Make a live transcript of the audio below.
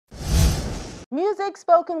Music,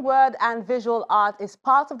 spoken word, and visual art is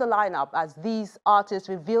part of the lineup as these artists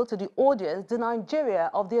reveal to the audience the Nigeria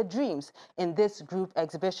of their dreams in this group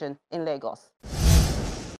exhibition in Lagos.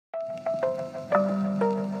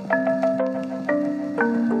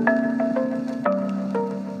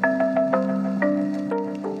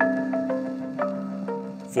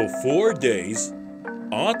 For 4 days,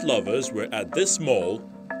 art lovers were at this mall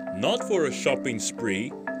not for a shopping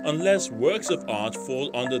spree unless works of art fall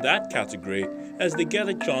under that category, as they get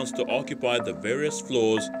a chance to occupy the various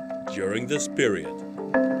floors during this period.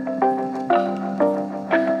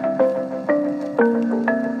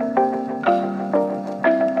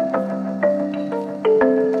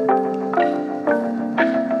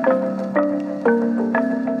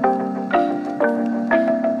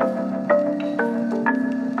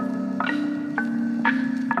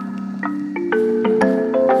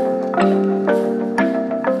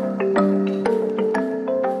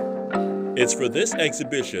 It's for this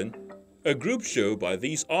exhibition, a group show by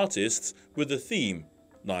these artists with the theme,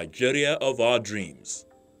 Nigeria of Our Dreams.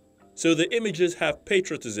 So the images have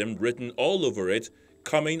patriotism written all over it,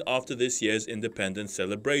 coming after this year's independence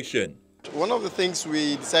celebration. One of the things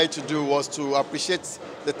we decided to do was to appreciate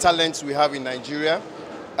the talents we have in Nigeria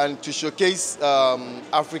and to showcase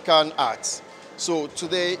African arts. So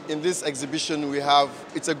today in this exhibition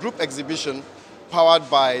it's a group exhibition powered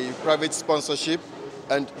by private sponsorship.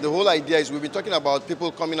 And the whole idea is we've been talking about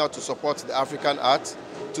people coming out to support the African art,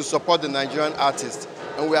 to support the Nigerian artists.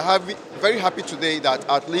 And we're very happy today that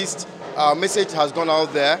at least our message has gone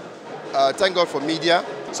out there. Thank God for media.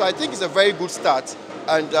 So I think it's a very good start.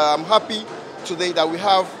 And I'm happy today that we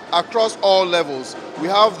have across all levels. We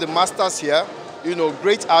have the masters here,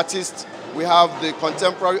 great artists. We have the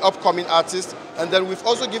contemporary upcoming artists. And then we've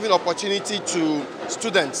also given opportunity to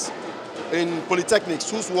students in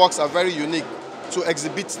polytechnics whose works are very unique to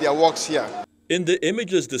exhibit their works here. In the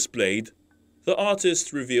images displayed, the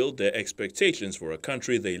artists revealed their expectations for a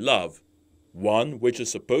country they love, one which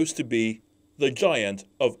is supposed to be the giant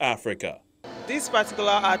of Africa. This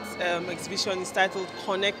particular art exhibition is titled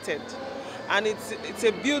Connected, and it's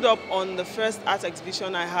a build-up on the first art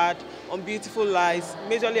exhibition I had on Beautiful Lies,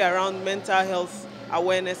 majorly around mental health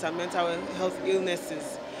awareness and mental health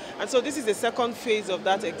illnesses. And so this is the second phase of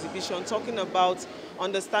that exhibition, talking about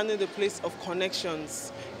understanding the place of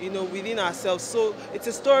connections, within ourselves. So it's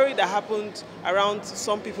a story that happened around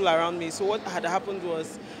some people around me. So what had happened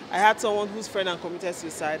was I had someone whose friend had committed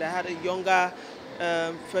suicide. I had a younger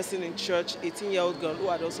person in church, 18-year-old girl, who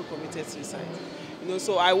had also committed suicide.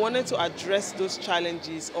 So I wanted to address those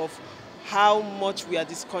challenges of how much we are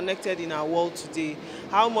disconnected in our world today,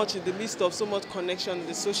 how much in the midst of so much connection in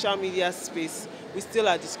the social media space, we still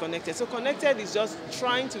are disconnected. So Connected is just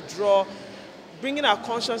trying to bringing our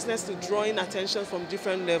consciousness to drawing attention from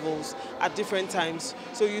different levels at different times.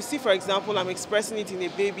 So you see, for example, I'm expressing it in a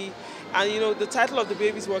baby, and the title of the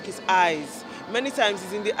baby's work is Eyes. Many times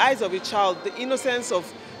it's in the eyes of a child, the innocence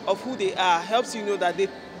of who they are helps you know that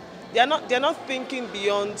they're not thinking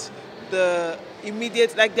beyond the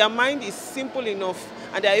immediate, like their mind is simple enough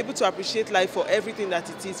and they're able to appreciate life for everything that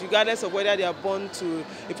it is, regardless of whether they are born to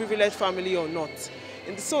a privileged family or not.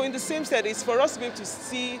 And so in the same sense, it's for us to be able to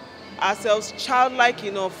see ourselves childlike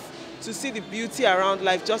enough to see the beauty around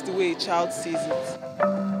life just the way a child sees it.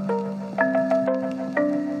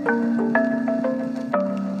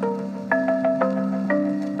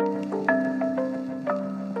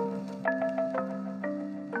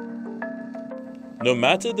 No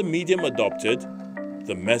matter the medium adopted,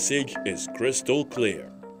 the message is crystal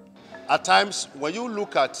clear. At times, when you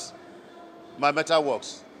look at my metal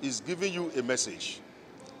works, it's giving you a message.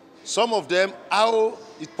 Some of them, how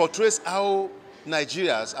it portrays how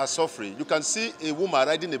Nigerians are suffering. You can see a woman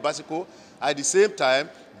riding a bicycle, at the same time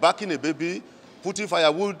backing a baby, putting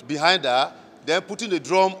firewood behind her, then putting a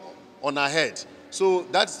drum on her head. So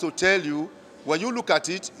that's to tell you, when you look at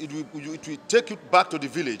it, it will take you back to the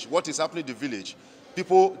village, what is happening in the village.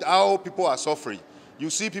 How people are suffering. You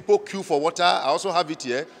see people queue for water. I also have it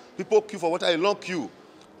here. People queue for water, a long queue.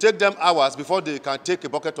 Take them hours before they can take a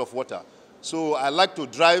bucket of water. So I like to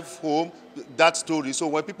drive home that story. So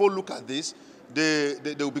when people look at this, they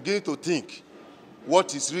will begin to think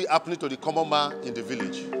what is really happening to the common man in the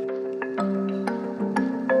village.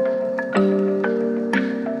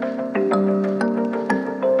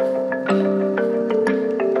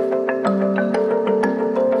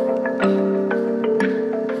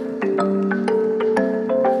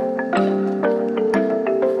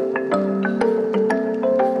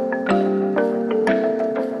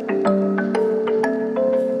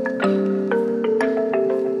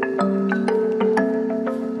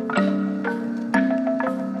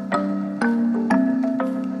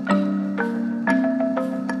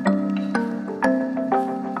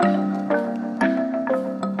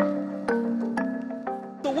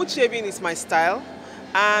 shaving is my style.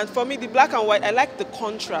 And for me, the black and white, I like the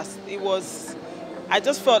contrast. I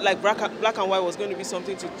just felt like black and white was going to be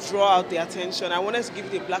something to draw out the attention. I wanted to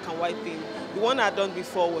give it a black and white theme. The one I'd done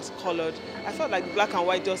before was colored. I felt like the black and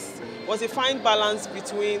white just was a fine balance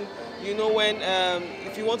between, you know, when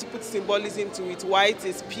if you want to put symbolism to it, white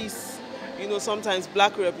is peace. You know, sometimes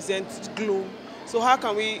black represents gloom. So how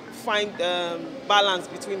can we find balance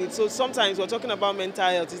between it? So sometimes we're talking about mental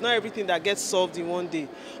health. It's not everything that gets solved in one day.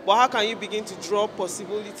 But how can you begin to draw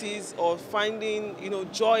possibilities or finding, you know,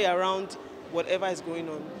 joy around whatever is going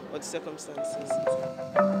on or the circumstances?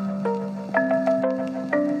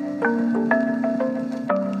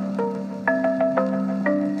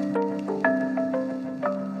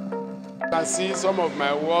 You can see some of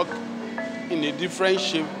my work in a different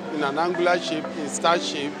shape, in an angular shape, in star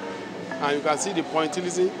shape, and you can see the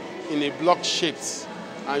pointillism in a block shapes.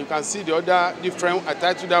 And you can see the other different, I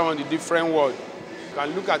titled that one the different word. You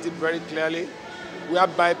can look at it very clearly,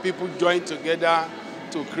 whereby people join together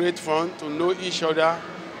to create fun, to know each other,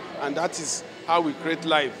 and that is how we create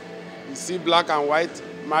life. You see black and white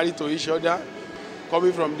married to each other,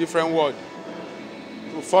 coming from different worlds,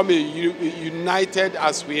 to form a united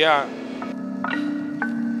as we are.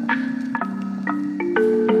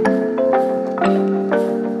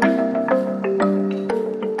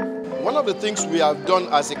 One of the things we have done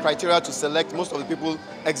as a criteria to select most of the people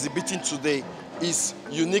exhibiting today is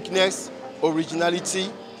uniqueness,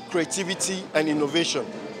 originality, creativity, and innovation.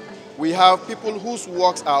 We have people whose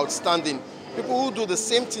works are outstanding, people who do the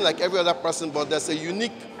same thing like every other person, but there's a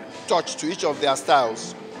unique touch to each of their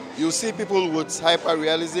styles. You'll see people with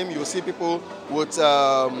hyper-realism, you'll see people with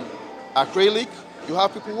acrylic, you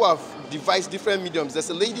have people who have devised different mediums. There's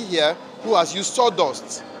a lady here who has used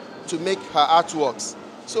sawdust to make her artworks.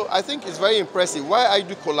 So I think it's very impressive. While I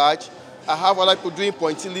do collage, I have other people doing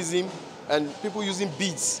pointillism and people using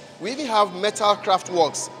beads. We even have metal craft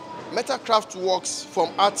works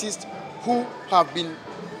from artists who have been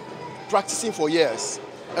practicing for years.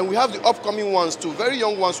 And we have the upcoming ones too, very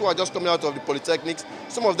young ones who are just coming out of the polytechnics.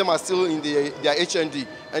 Some of them are still in their HND,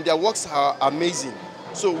 and their works are amazing.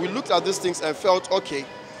 So we looked at these things and felt, okay,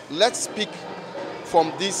 let's pick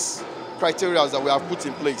from these criteria that we have put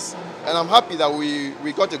in place. And I'm happy that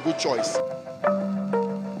we got a good choice.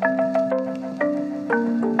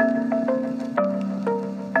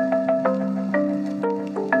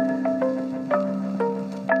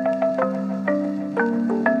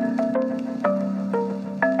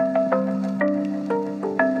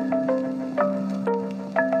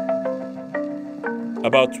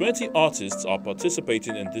 About 20 artists are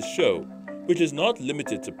participating in this show, which is not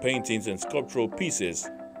limited to paintings and sculptural pieces.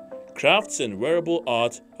 Crafts and wearable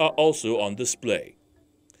art are also on display.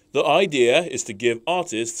 The idea is to give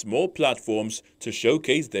artists more platforms to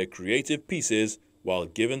showcase their creative pieces while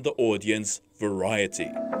giving the audience variety.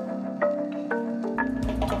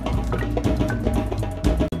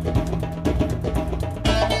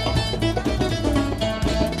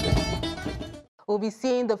 We'll be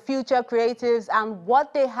seeing the future creatives and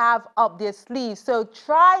what they have up their sleeves, so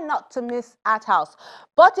try not to miss Art House.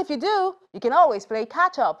 But if you do, you can always play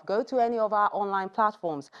catch-up. Go to any of our online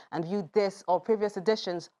platforms and view this or previous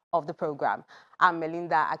editions of the program. I'm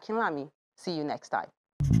Melinda Akinlami. See you next time.